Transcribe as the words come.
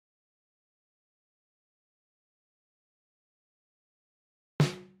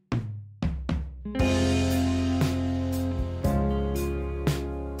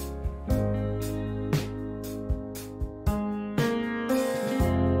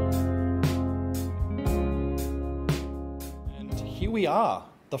here we are,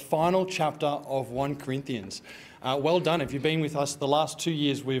 the final chapter of 1 Corinthians. Well done. If you've been with us the last 2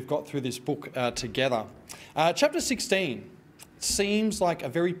 years, we've got through this book together. Chapter 16 seems like a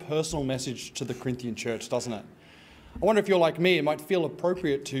very personal message to the Corinthian church, doesn't it? I wonder if you're like me, it might feel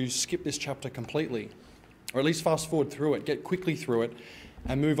appropriate to skip this chapter completely, or at least fast forward through it, get quickly through it,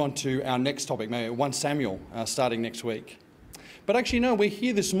 and move on to our next topic, maybe 1 Samuel, starting next week. But actually, no, we're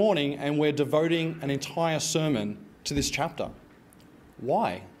here this morning and we're devoting an entire sermon to this chapter.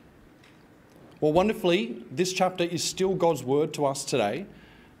 Why? Well, wonderfully, this chapter is still God's word to us today.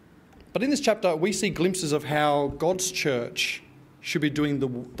 But in this chapter, we see glimpses of how God's church should be doing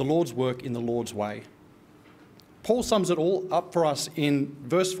the Lord's work in the Lord's way. Paul sums it all up for us in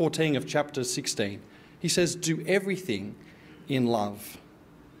verse 14 of chapter 16. He says, "Do everything in love."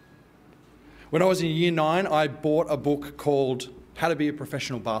 When I was in year 9, I bought a book called How to Be a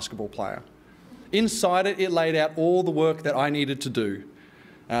Professional Basketball Player. Inside it, it laid out all the work that I needed to do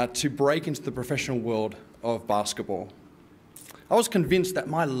to break into the professional world of basketball. I was convinced that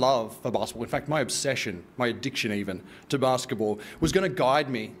my love for basketball, in fact, my obsession, my addiction even, to basketball, was going to guide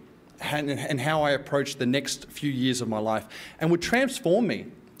me and how I approached the next few years of my life and would transform me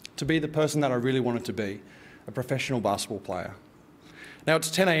to be the person that I really wanted to be, a professional basketball player. Now, it's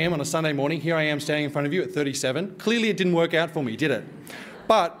 10 a.m. on a Sunday morning. Here I am standing in front of you at 37. Clearly, it didn't work out for me, did it?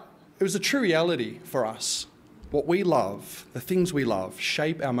 But it was a true reality for us. What we love, the things we love,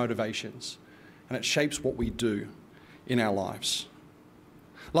 shape our motivations, and it shapes what we do in our lives.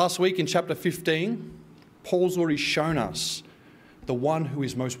 Last week in chapter 15, Paul's already shown us the one who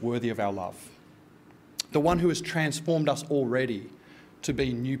is most worthy of our love, the one who has transformed us already to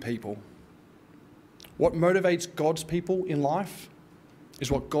be new people. What motivates God's people in life is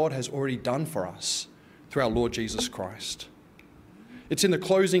what God has already done for us through our Lord Jesus Christ. It's in the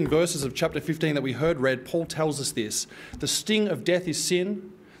closing verses of chapter 15 that we heard read. Paul tells us this: the sting of death is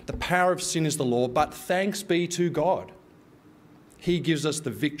sin, the power of sin is the law, but thanks be to God. He gives us the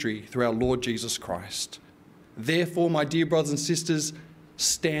victory through our Lord Jesus Christ. Therefore, my dear brothers and sisters,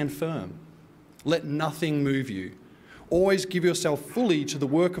 stand firm. Let nothing move you. Always give yourself fully to the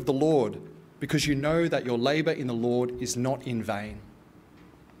work of the Lord, because you know that your labour in the Lord is not in vain.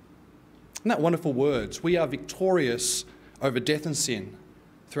 Isn't that wonderful words? We are victorious over death and sin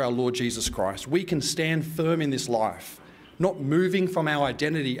through our Lord Jesus Christ. We can stand firm in this life, not moving from our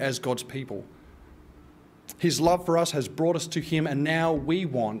identity as God's people. His love for us has brought us to him, and now we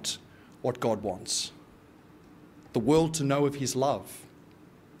want what God wants. The world to know of his love,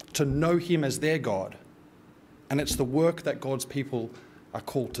 to know him as their God. And it's the work that God's people are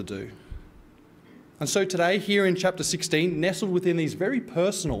called to do. And so today, here in chapter 16, nestled within these very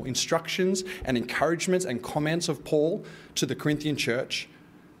personal instructions and encouragements and comments of Paul to the Corinthian church,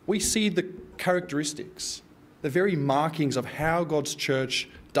 we see the characteristics, the very markings of how God's church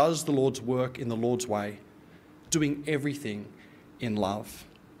does the Lord's work in the Lord's way, doing everything in love.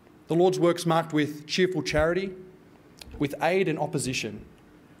 The Lord's work's marked with cheerful charity, with aid and opposition,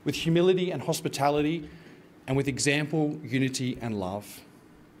 with humility and hospitality, and with example, unity and love.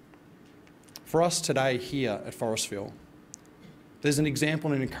 For us today here at Forestville, there's an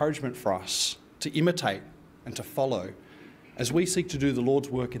example and encouragement for us to imitate and to follow as we seek to do the Lord's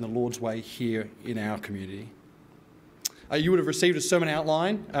work in the Lord's way here in our community. You would have received a sermon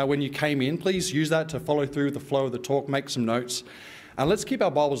outline when you came in. Please use that to follow through the flow of the talk, make some notes. And let's keep our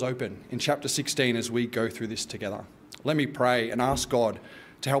Bibles open in chapter 16 as we go through this together. Let me pray and ask God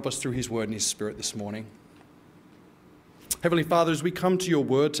to help us through his word and his spirit this morning. Heavenly Father, as we come to your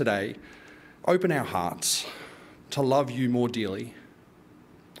word today, open our hearts to love you more dearly,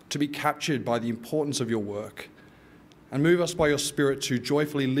 to be captured by the importance of your work, and move us by your Spirit to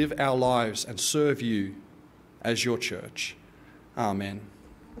joyfully live our lives and serve you as your church. Amen.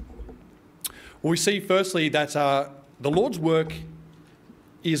 Well, we see firstly that the Lord's work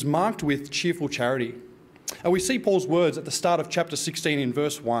is marked with cheerful charity. And we see Paul's words at the start of chapter 16 in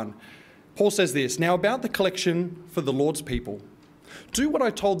verse 1. Paul says this: "Now about the collection for the Lord's people, do what I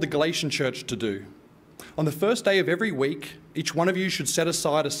told the Galatian church to do. On the first day of every week, each one of you should set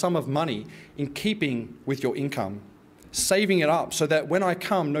aside a sum of money in keeping with your income, saving it up so that when I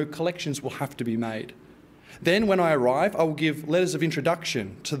come, no collections will have to be made. Then when I arrive, I will give letters of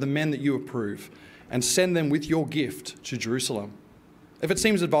introduction to the men that you approve and send them with your gift to Jerusalem. If it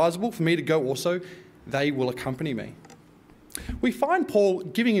seems advisable for me to go also, they will accompany me." We find Paul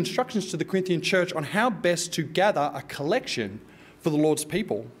giving instructions to the Corinthian church on how best to gather a collection for the Lord's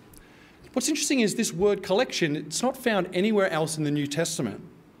people. What's interesting is this word collection, it's not found anywhere else in the New Testament.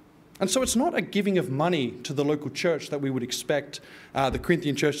 And so it's not a giving of money to the local church that we would expect the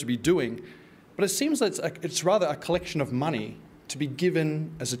Corinthian church to be doing, but it seems that it's rather a collection of money to be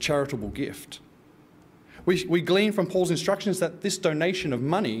given as a charitable gift. We glean from Paul's instructions that this donation of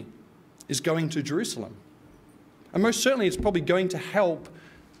money is going to Jerusalem. And most certainly it's probably going to help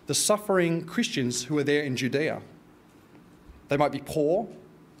the suffering Christians who are there in Judea. They might be poor,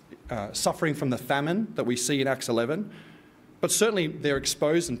 suffering from the famine that we see in Acts 11, but certainly they're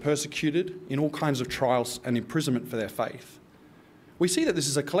exposed and persecuted in all kinds of trials and imprisonment for their faith. We see that this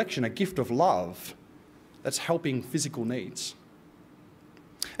is a collection, a gift of love that's helping physical needs.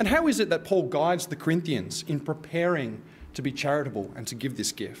 And how is it that Paul guides the Corinthians in preparing to be charitable and to give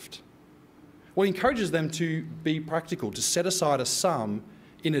this gift? Well, he encourages them to be practical, to set aside a sum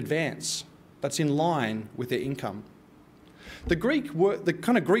in advance that's in line with their income. The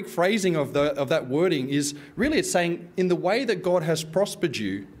kind of Greek phrasing of that wording is really, it's saying, in the way that God has prospered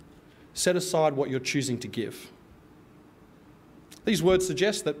you, set aside what you're choosing to give. These words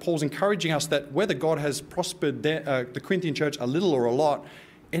suggest that Paul's encouraging us that whether God has prospered the Corinthian church a little or a lot,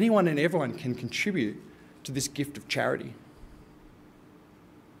 anyone and everyone can contribute to this gift of charity.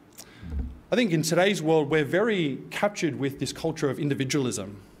 I think in today's world, we're very captured with this culture of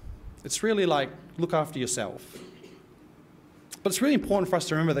individualism. It's really like, look after yourself. But it's really important for us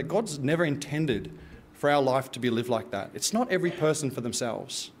to remember that God's never intended for our life to be lived like that. It's not every person for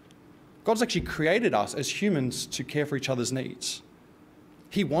themselves. God's actually created us as humans to care for each other's needs.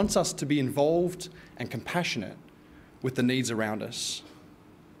 He wants us to be involved and compassionate with the needs around us.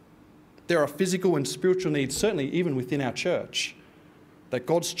 There are physical and spiritual needs, certainly even within our church, that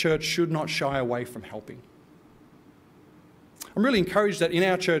God's church should not shy away from helping. I'm really encouraged that in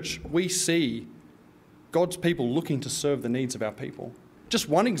our church we see God's people looking to serve the needs of our people. Just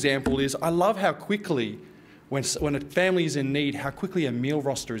one example is, I love how quickly, when a family is in need, how quickly a meal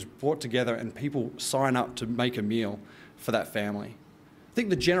roster is brought together and people sign up to make a meal for that family. I think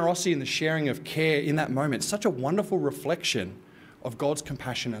the generosity and the sharing of care in that moment is such a wonderful reflection of God's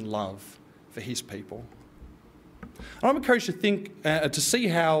compassion and love for his people. And I'm encouraged to see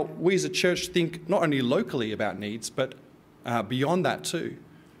how we as a church think not only locally about needs, but beyond that too.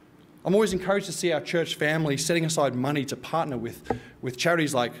 I'm always encouraged to see our church family setting aside money to partner with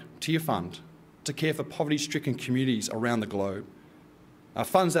charities like Tear Fund to care for poverty-stricken communities around the globe.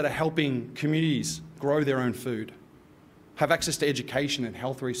 Funds that are helping communities grow their own food, have access to education and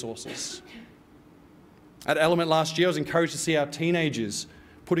health resources. At Element last year, I was encouraged to see our teenagers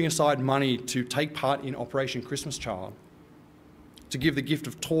putting aside money to take part in Operation Christmas Child, to give the gift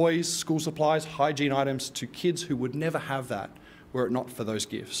of toys, school supplies, hygiene items to kids who would never have that were it not for those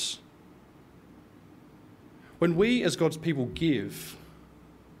gifts. When we as God's people give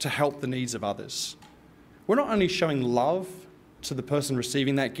to help the needs of others, we're not only showing love to the person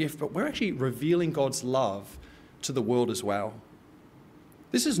receiving that gift, but we're actually revealing God's love to the world as well.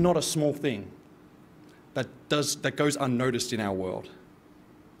 This is not a small thing that goes unnoticed in our world.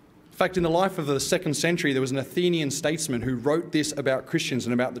 In fact, in the life of the 2nd century, there was an Athenian statesman who wrote this about Christians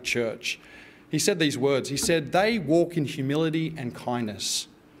and about the church. He said these words. He said, "They walk in humility and kindness.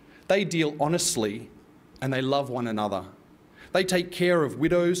 They deal honestly and they love one another. They take care of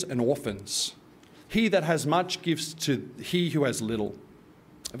widows and orphans. He that has much gives to he who has little.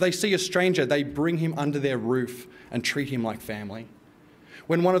 If they see a stranger, they bring him under their roof and treat him like family.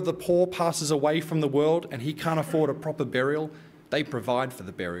 When one of the poor passes away from the world and he can't afford a proper burial, they provide for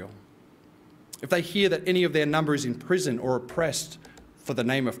the burial. If they hear that any of their number is in prison or oppressed for the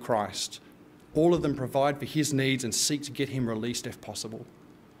name of Christ, all of them provide for his needs and seek to get him released if possible.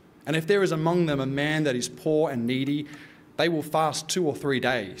 And if there is among them a man that is poor and needy, they will fast 2 or 3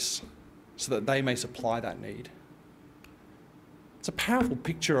 days so that they may supply that need." It's a powerful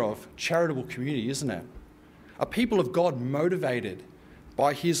picture of charitable community, isn't it? A people of God motivated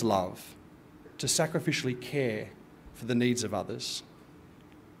by his love to sacrificially care for the needs of others.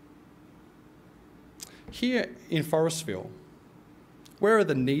 Here in Forestville, where are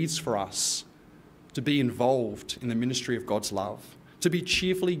the needs for us to be involved in the ministry of God's love, to be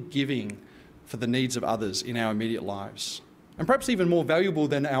cheerfully giving for the needs of others in our immediate lives? And perhaps even more valuable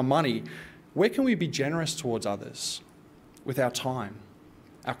than our money, where can we be generous towards others with our time,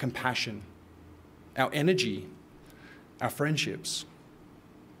 our compassion, our energy, our friendships?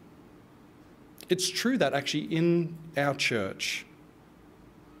 It's true that actually in our church,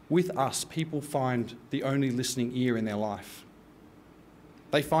 with us, people find the only listening ear in their life.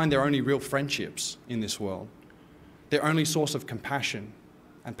 They find their only real friendships in this world, their only source of compassion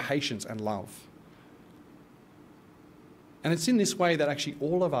and patience and love. And it's in this way that actually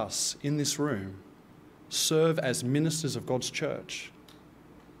all of us in this room serve as ministers of God's church,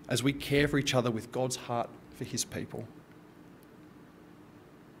 as we care for each other with God's heart for his people.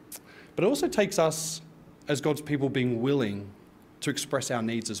 But it also takes us as God's people being willing to express our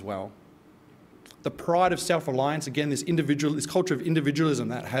needs as well. The pride of self-reliance, again, this culture of individualism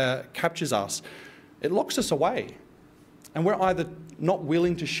that captures us, it locks us away. And we're either not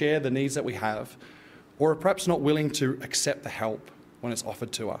willing to share the needs that we have, or perhaps not willing to accept the help when it's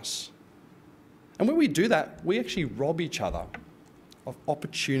offered to us. And when we do that, we actually rob each other of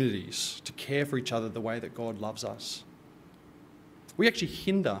opportunities to care for each other the way that God loves us. We actually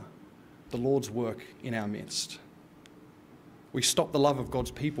hinder the Lord's work in our midst. We stop the love of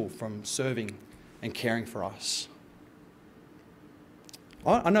God's people from serving and caring for us.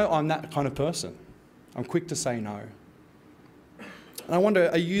 I know I'm that kind of person. I'm quick to say no. And I wonder,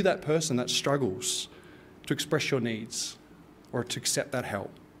 are you that person that struggles to express your needs or to accept that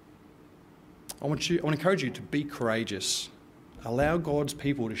help? I want to encourage you to be courageous. Allow God's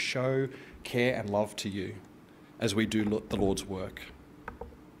people to show care and love to you as we do the Lord's work.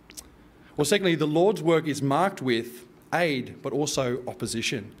 Well, secondly, the Lord's work is marked with aid, but also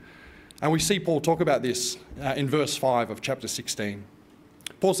opposition. And we see Paul talk about this in verse 5 of chapter 16.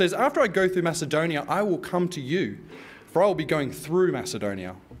 Paul says, "After I go through Macedonia, I will come to you, for I will be going through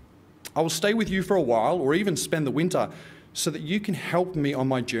Macedonia. I will stay with you for a while, or even spend the winter, so that you can help me on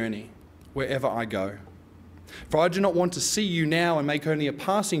my journey, wherever I go. For I do not want to see you now and make only a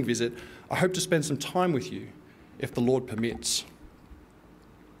passing visit. I hope to spend some time with you, if the Lord permits."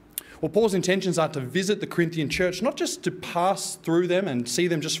 Well, Paul's intentions are to visit the Corinthian church, not just to pass through them and see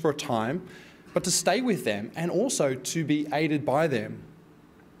them just for a time, but to stay with them and also to be aided by them.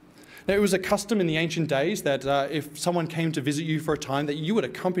 Now, it was a custom in the ancient days that if someone came to visit you for a time, that you would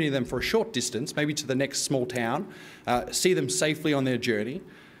accompany them for a short distance, maybe to the next small town, see them safely on their journey.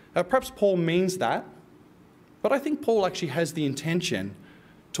 Perhaps Paul means that, but I think Paul actually has the intention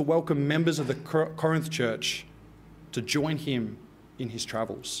to welcome members of the Corinth church to join him in his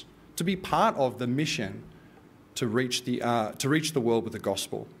travels, to be part of the mission to reach the world with the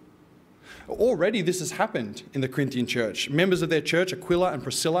gospel. Already this has happened in the Corinthian church. Members of their church, Aquila and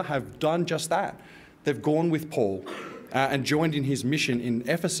Priscilla, have done just that. They've gone with Paul and joined in his mission in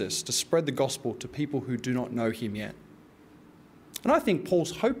Ephesus to spread the gospel to people who do not know him yet. And I think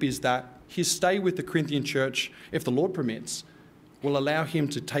Paul's hope is that his stay with the Corinthian church, if the Lord permits, will allow him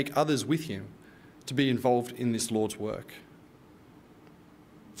to take others with him to be involved in this Lord's work.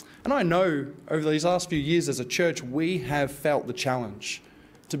 And I know over these last few years as a church, we have felt the challenge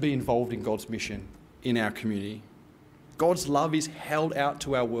to be involved in God's mission in our community. God's love is held out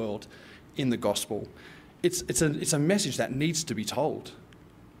to our world in the gospel. It's a message that needs to be told.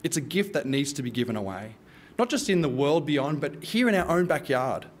 It's a gift that needs to be given away, not just in the world beyond, but here in our own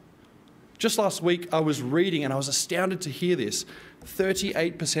backyard. Just last week, I was reading and I was astounded to hear this.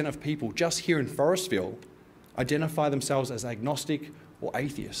 38% of people just here in Forestville identify themselves as agnostic or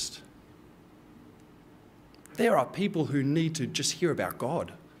atheist. There are people who need to just hear about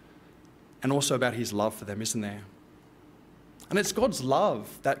God and also about his love for them, isn't there? And it's God's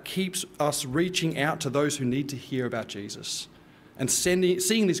love that keeps us reaching out to those who need to hear about Jesus and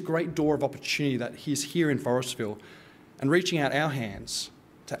seeing this great door of opportunity that he's here in Forestville and reaching out our hands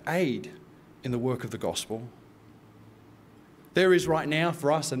to aid in the work of the gospel. There is right now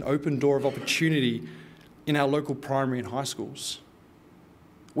for us an open door of opportunity in our local primary and high schools.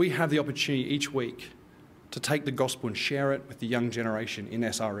 We have the opportunity each week to take the gospel and share it with the young generation in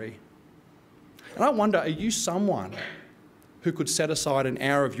SRE. And I wonder, are you someone who could set aside an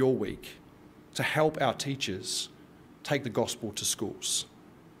hour of your week to help our teachers take the gospel to schools?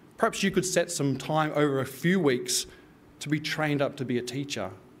 Perhaps you could set some time over a few weeks to be trained up to be a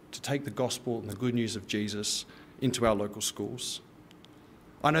teacher, to take the gospel and the good news of Jesus into our local schools.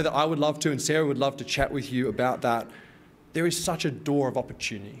 I know that I would love to, and Sarah would love to chat with you about that. There is such a door of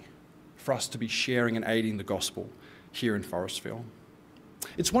opportunity for us to be sharing and aiding the gospel here in Forestville.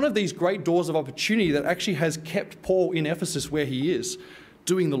 It's one of these great doors of opportunity that actually has kept Paul in Ephesus where he is,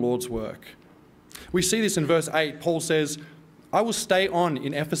 doing the Lord's work. We see this in verse 8. Paul says, "I will stay on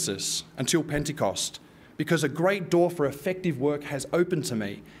in Ephesus until Pentecost, because a great door for effective work has opened to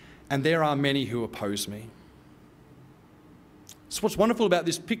me, and there are many who oppose me." So what's wonderful about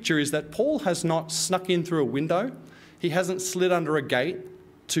this picture is that Paul has not snuck in through a window. He hasn't slid under a gate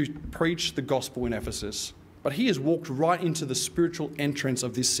to preach the gospel in Ephesus, but he has walked right into the spiritual entrance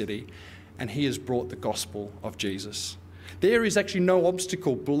of this city, and he has brought the gospel of Jesus. There is actually no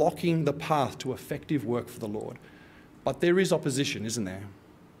obstacle blocking the path to effective work for the Lord, but there is opposition, isn't there?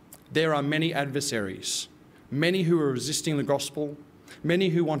 There are many adversaries, many who are resisting the gospel, many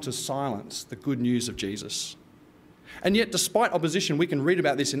who want to silence the good news of Jesus. And yet, despite opposition, we can read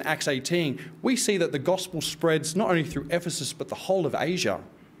about this in Acts 18, we see that the gospel spreads not only through Ephesus, but the whole of Asia,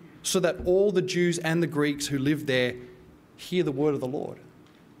 so that all the Jews and the Greeks who lived there hear the word of the Lord.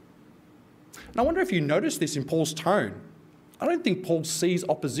 And I wonder if you notice this in Paul's tone. I don't think Paul sees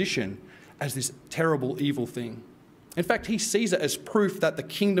opposition as this terrible, evil thing. In fact, he sees it as proof that the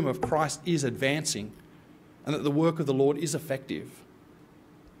kingdom of Christ is advancing and that the work of the Lord is effective.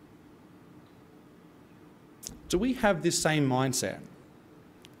 Do we have this same mindset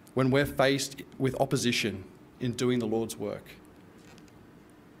when we're faced with opposition in doing the Lord's work?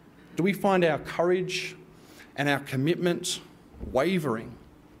 Do we find our courage and our commitment wavering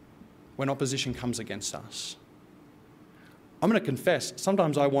when opposition comes against us? I'm going to confess,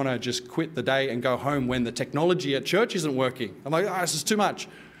 sometimes I want to just quit the day and go home when the technology at church isn't working. I'm like, this is too much.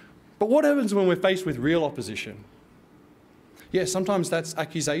 But what happens when we're faced with real opposition? Yeah, sometimes that's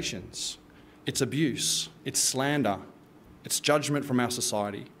accusations. It's abuse. It's slander. It's judgment from our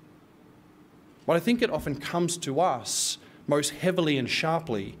society. But I think it often comes to us most heavily and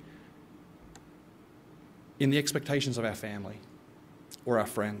sharply in the expectations of our family or our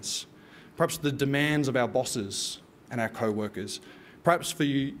friends. Perhaps the demands of our bosses and our co-workers. Perhaps for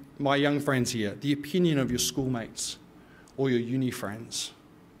you, my young friends here, the opinion of your schoolmates or your uni friends.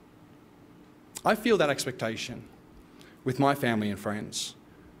 I feel that expectation with my family and friends.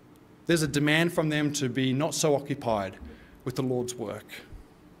 There's a demand from them to be not so occupied with the Lord's work.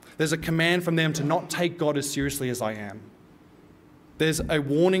 There's a command from them to not take God as seriously as I am. There's a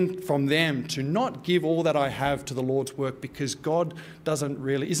warning from them to not give all that I have to the Lord's work because God isn't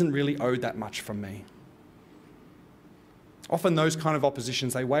really owed that much from me. Often those kind of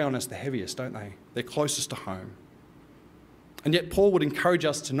oppositions, they weigh on us the heaviest, don't they? They're closest to home. And yet Paul would encourage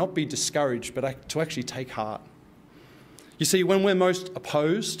us to not be discouraged, but to actually take heart. You see, when we're most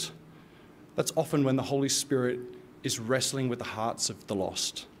opposed, that's often when the Holy Spirit is wrestling with the hearts of the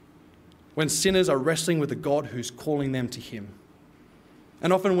lost. When sinners are wrestling with a God who's calling them to him.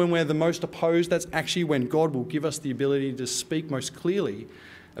 And often when we're the most opposed, that's actually when God will give us the ability to speak most clearly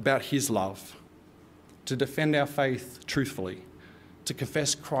about his love, to defend our faith truthfully, to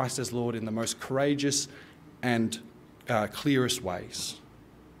confess Christ as Lord in the most courageous and clearest ways.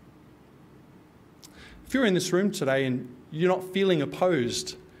 If you're in this room today and you're not feeling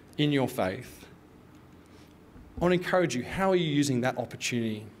opposed in your faith, I want to encourage you, how are you using that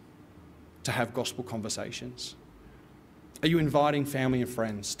opportunity to have gospel conversations? Are you inviting family and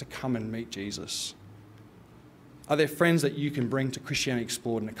friends to come and meet Jesus? Are there friends that you can bring to Christianity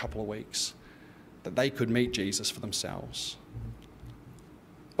Explored in a couple of weeks that they could meet Jesus for themselves?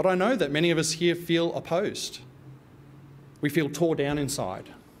 But I know that many of us here feel opposed. We feel tore down inside.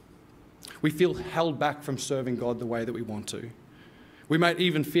 We feel held back from serving God the way that we want to. We might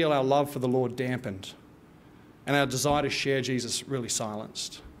even feel our love for the Lord dampened and our desire to share Jesus really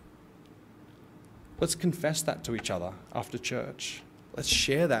silenced. Let's confess that to each other after church. Let's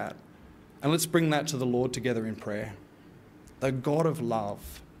share that and let's bring that to the Lord together in prayer. The God of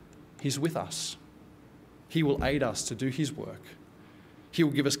love, he's with us. He will aid us to do his work. He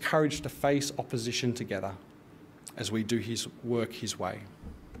will give us courage to face opposition together as we do his work his way.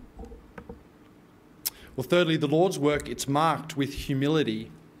 Well, thirdly, the Lord's work, it's marked with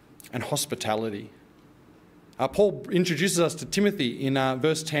humility and hospitality. Paul introduces us to Timothy in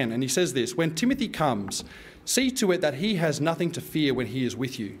verse 10, and he says this: "When Timothy comes, see to it that he has nothing to fear when he is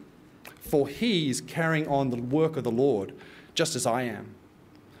with you, for he is carrying on the work of the Lord, just as I am.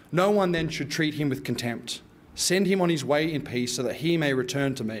 No one then should treat him with contempt. Send him on his way in peace so that he may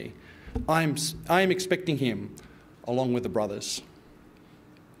return to me. I am expecting him along with the brothers."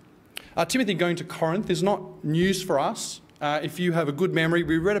 Timothy going to Corinth is not news for us. If you have a good memory,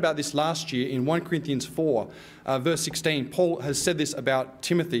 we read about this last year in 1 Corinthians 4, verse 16. Paul has said this about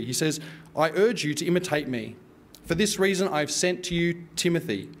Timothy. He says, "I urge you to imitate me. For this reason I have sent to you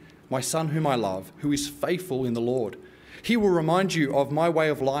Timothy, my son whom I love, who is faithful in the Lord. He will remind you of my way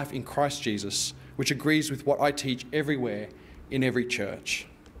of life in Christ Jesus, which agrees with what I teach everywhere in every church."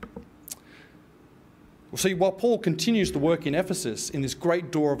 Well, see, while Paul continues the work in Ephesus in this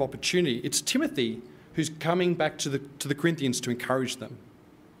great door of opportunity, it's Timothy who's coming back to the Corinthians to encourage them.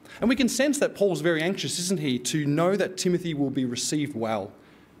 And we can sense that Paul's very anxious, isn't he, to know that Timothy will be received well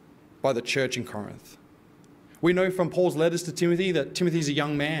by the church in Corinth. We know from Paul's letters to Timothy that Timothy's a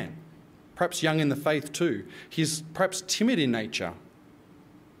young man, perhaps young in the faith too. He's perhaps timid in nature.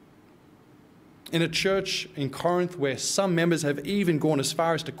 In a church in Corinth where some members have even gone as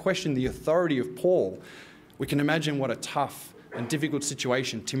far as to question the authority of Paul, we can imagine what a tough and difficult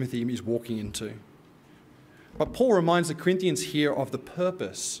situation Timothy is walking into. But Paul reminds the Corinthians here of the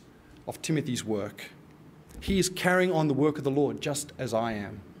purpose of Timothy's work. He is carrying on the work of the Lord just as I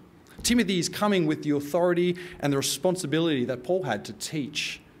am. Timothy is coming with the authority and the responsibility that Paul had to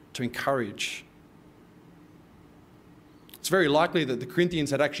teach, to encourage. very likely that the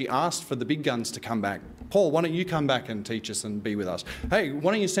Corinthians had actually asked for the big guns to come back. Paul, why don't you come back and teach us and be with us? Hey,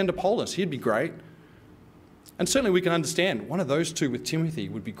 why don't you send Apollos? He'd be great. And certainly we can understand one of those two with Timothy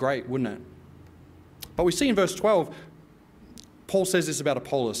would be great, wouldn't it? But we see in verse 12, Paul says this about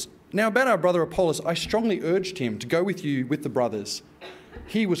Apollos. Now about our brother Apollos, I strongly urged him to go with you with the brothers.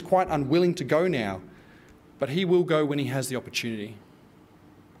 He was quite unwilling to go now, but he will go when he has the opportunity.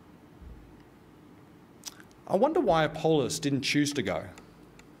 I wonder why Apollos didn't choose to go.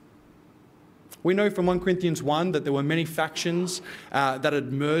 We know from 1 Corinthians 1 that there were many factions that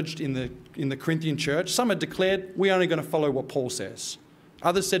had merged in the Corinthian church. Some had declared, we're only going to follow what Paul says.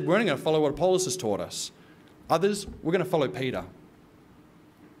 Others said, we're only going to follow what Apollos has taught us. Others, we're going to follow Peter.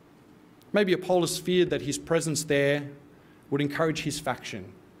 Maybe Apollos feared that his presence there would encourage his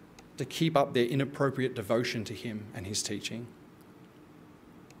faction to keep up their inappropriate devotion to him and his teaching.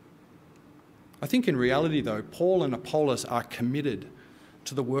 I think in reality, though, Paul and Apollos are committed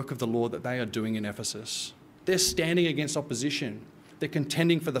to the work of the Lord that they are doing in Ephesus. They're standing against opposition. They're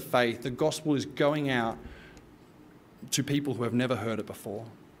contending for the faith. The gospel is going out to people who have never heard it before.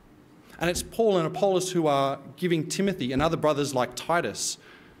 And it's Paul and Apollos who are giving Timothy and other brothers like Titus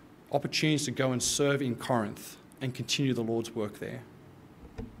opportunities to go and serve in Corinth and continue the Lord's work there.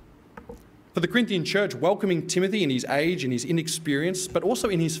 For the Corinthian church, welcoming Timothy in his age and his inexperience, but also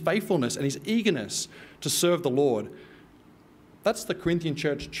in his faithfulness and his eagerness to serve the Lord, that's the Corinthian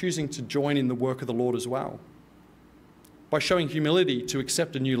church choosing to join in the work of the Lord as well. By showing humility to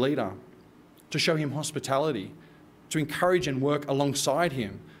accept a new leader, to show him hospitality, to encourage and work alongside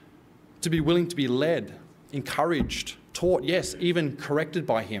him, to be willing to be led, encouraged, taught, yes, even corrected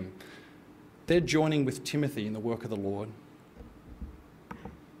by him. They're joining with Timothy in the work of the Lord.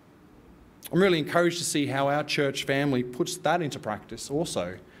 I'm really encouraged to see how our church family puts that into practice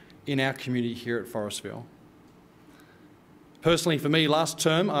also in our community here at Forestville. Personally, for me, last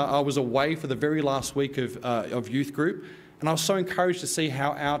term, I was away for the very last week of youth group, and I was so encouraged to see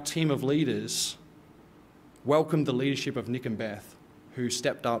how our team of leaders welcomed the leadership of Nick and Beth, who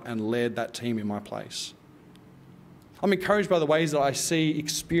stepped up and led that team in my place. I'm encouraged by the ways that I see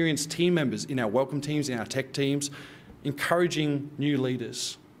experienced team members in our welcome teams, in our tech teams, encouraging new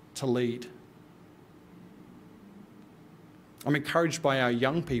leaders to lead. I'm encouraged by our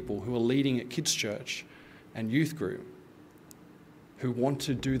young people who are leading at Kids Church and youth group, who want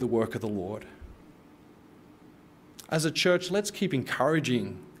to do the work of the Lord. As a church, let's keep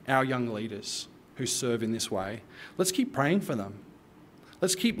encouraging our young leaders who serve in this way. Let's keep praying for them.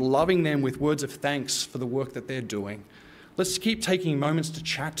 Let's keep loving them with words of thanks for the work that they're doing. Let's keep taking moments to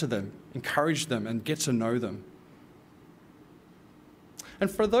chat to them, encourage them, and get to know them. And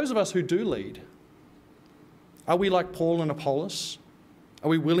for those of us who do lead, are we like Paul and Apollos? Are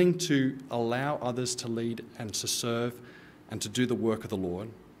we willing to allow others to lead and to serve and to do the work of the Lord?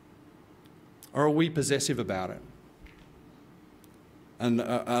 Or are we possessive about it and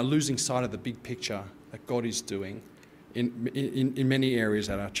are losing sight of the big picture that God is doing in many areas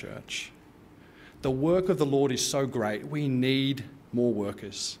at our church? The work of the Lord is so great. We need more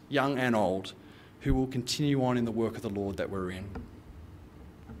workers, young and old, who will continue on in the work of the Lord that we're in.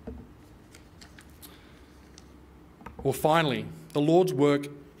 Well, finally, the Lord's work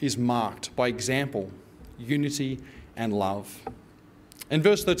is marked by example, unity, and love. In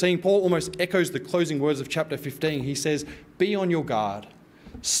verse 13, Paul almost echoes the closing words of chapter 15. He says, "Be on your guard,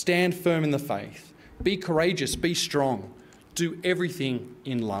 stand firm in the faith, be courageous, be strong, do everything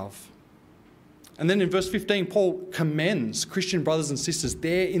in love." And then in verse 15, Paul commends Christian brothers and sisters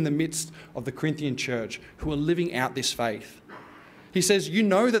there in the midst of the Corinthian church who are living out this faith. He says, "You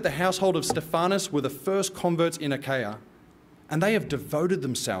know that the household of Stephanas were the first converts in Achaia, and they have devoted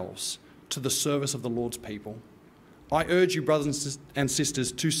themselves to the service of the Lord's people. I urge you, brothers and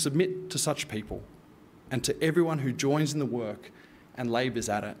sisters, to submit to such people and to everyone who joins in the work and labours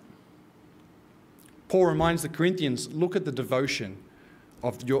at it." Paul reminds the Corinthians, look at the devotion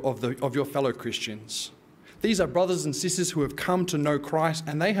of your fellow Christians. These are brothers and sisters who have come to know Christ,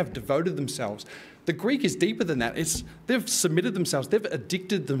 and they have devoted themselves. The Greek is deeper than that. They've submitted themselves, they've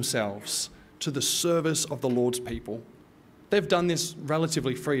addicted themselves to the service of the Lord's people. They've done this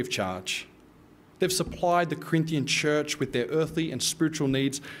relatively free of charge. They've supplied the Corinthian church with their earthly and spiritual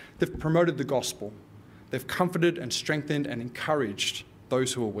needs. They've promoted the gospel. They've comforted and strengthened and encouraged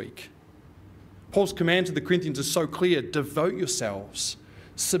those who are weak. Paul's command to the Corinthians is so clear: devote yourselves,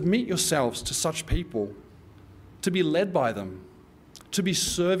 submit yourselves to such people, to be led by them, to be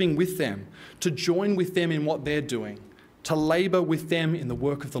serving with them, to join with them in what they're doing, to labour with them in the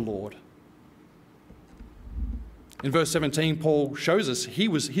work of the Lord. In verse 17, Paul shows us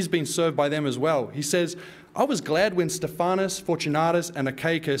he's been served by them as well. He says, I was glad when Stephanas, Fortunatus, and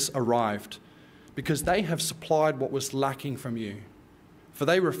Achaicus arrived, because they have supplied what was lacking from you. For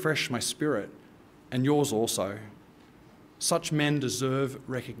they refreshed my spirit, and yours also. Such men deserve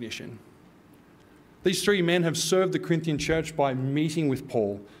recognition. These three men have served the Corinthian church by meeting with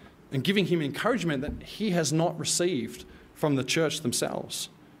Paul and giving him encouragement that he has not received from the church themselves.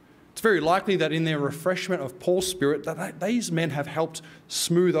 It's very likely that in their refreshment of Paul's spirit, that these men have helped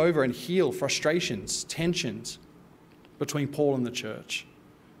smooth over and heal frustrations, tensions between Paul and the church.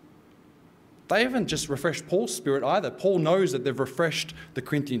 They haven't just refreshed Paul's spirit either. Paul knows that they've refreshed the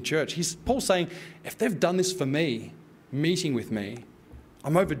Corinthian church. Paul's saying, if they've done this for me, meeting with me,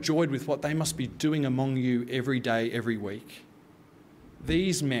 I'm overjoyed with what they must be doing among you every day, every week.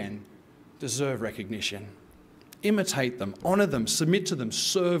 These men deserve recognition. Imitate them, honour them, submit to them,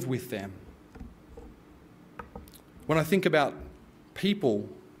 serve with them. When I think about people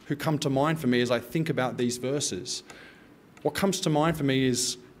who come to mind for me as I think about these verses, what comes to mind for me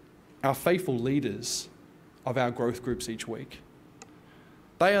is our faithful leaders of our growth groups each week.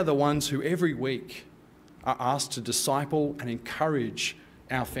 They are the ones who every week are asked to disciple and encourage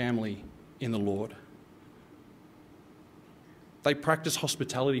our family in the Lord. They practice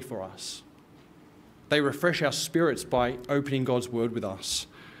hospitality for us. They refresh our spirits by opening God's word with us.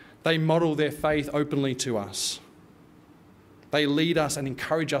 They model their faith openly to us. They lead us and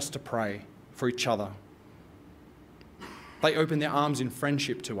encourage us to pray for each other. They open their arms in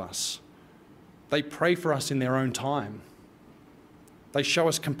friendship to us. They pray for us in their own time. They show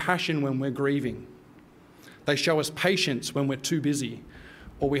us compassion when we're grieving. They show us patience when we're too busy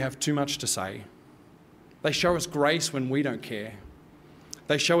or we have too much to say. They show us grace when we don't care.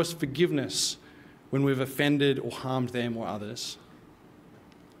 They show us forgiveness when we've offended or harmed them or others.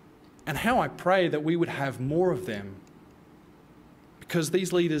 And how I pray that we would have more of them, because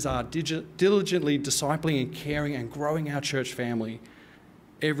these leaders are diligently discipling and caring and growing our church family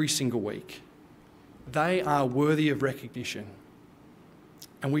every single week. They are worthy of recognition,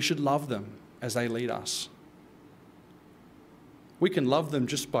 and we should love them as they lead us. We can love them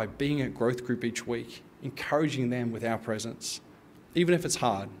just by being at growth group each week, encouraging them with our presence, even if it's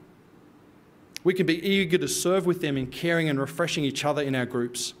hard. We can be eager to serve with them in caring and refreshing each other in our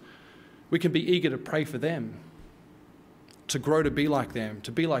groups. We can be eager to pray for them, to grow to be like them,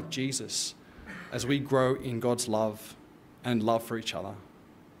 to be like Jesus, as we grow in God's love and love for each other.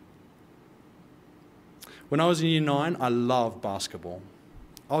 When I was in Year 9, I loved basketball.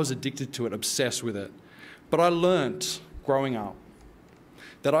 I was addicted to it, obsessed with it. But I learnt growing up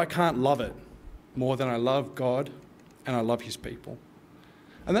that I can't love it more than I love God and I love his people.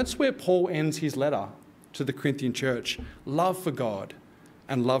 And that's where Paul ends his letter to the Corinthian church: love for God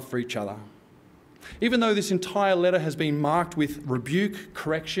and love for each other. Even though this entire letter has been marked with rebuke,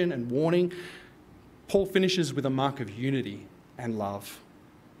 correction, and warning, Paul finishes with a mark of unity and love.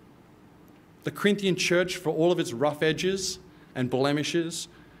 The Corinthian church, for all of its rough edges and blemishes,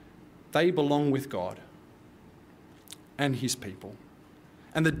 they belong with God and his people.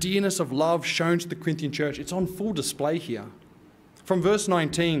 And the dearness of love shown to the Corinthian church, it's on full display here. From verse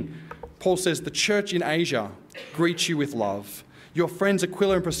 19, Paul says, the church in Asia greets you with love. Your friends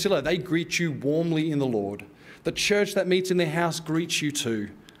Aquila and Priscilla, they greet you warmly in the Lord. The church that meets in their house greets you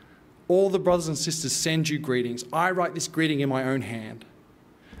too. All the brothers and sisters send you greetings. I write this greeting in my own hand.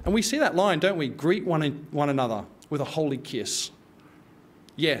 And we see that line, don't we? Greet one another with a holy kiss.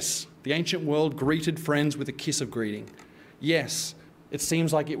 Yes, the ancient world greeted friends with a kiss of greeting. Yes, it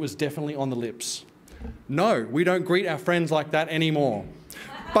seems like it was definitely on the lips. No, we don't greet our friends like that anymore.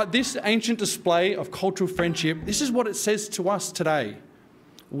 But this ancient display of cultural friendship, this is what it says to us today.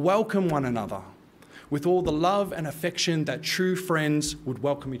 Welcome one another with all the love and affection that true friends would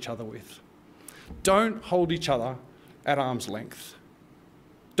welcome each other with. Don't hold each other at arm's length.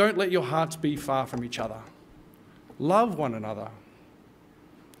 Don't let your hearts be far from each other. Love one another.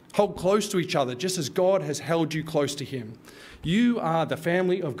 Hold close to each other just as God has held you close to him. You are the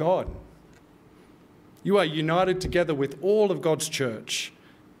family of God. You are united together with all of God's church,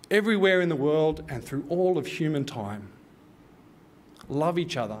 everywhere in the world and through all of human time. Love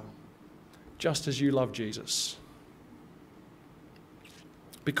each other just as you love Jesus.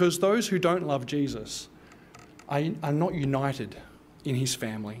 Because those who don't love Jesus are not united in his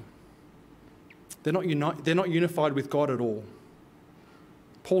family. They're not unified with God at all.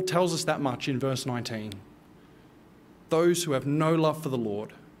 Paul tells us that much in verse 19. Those who have no love for the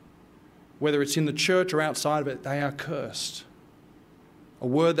Lord, whether it's in the church or outside of it, they are cursed. A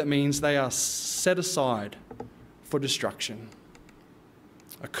word that means they are set aside for destruction.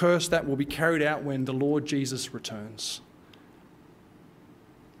 a curse that will be carried out when the Lord Jesus returns.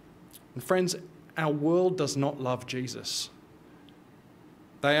 And friends, our world does not love Jesus.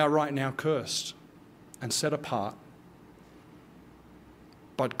 They are right now cursed and set apart.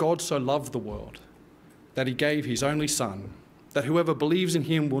 But God so loved the world that he gave his only Son, that whoever believes in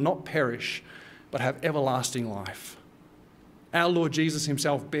him will not perish, but have everlasting life. Our Lord Jesus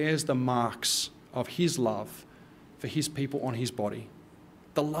himself bears the marks of his love for his people on his body.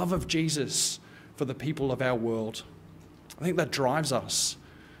 The love of Jesus for the people of our world. I think that drives us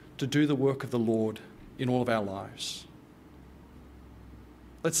to do the work of the Lord in all of our lives.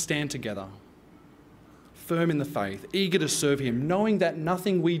 Let's stand together, firm in the faith, eager to serve him, knowing that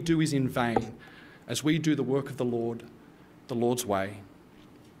nothing we do is in vain as we do the work of the Lord, the Lord's way,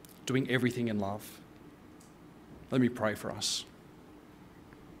 doing everything in love. Let me pray for us.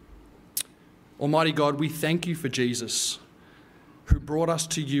 Almighty God, we thank you for Jesus, who brought us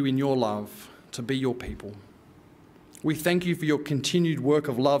to you in your love to be your people. We thank you for your continued work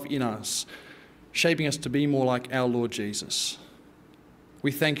of love in us, shaping us to be more like our Lord Jesus.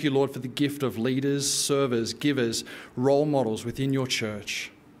 We thank you, Lord, for the gift of leaders, servers, givers, role models within your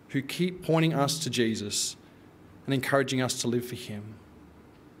church who keep pointing us to Jesus and encouraging us to live for him.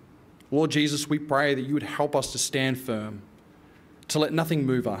 Lord Jesus, we pray that you would help us to stand firm, to let nothing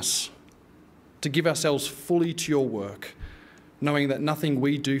move us, to give ourselves fully to your work, knowing that nothing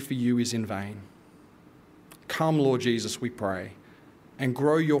we do for you is in vain. Come, Lord Jesus, we pray, and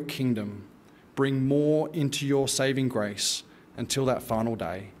grow your kingdom. Bring more into your saving grace until that final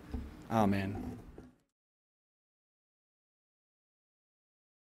day. Amen.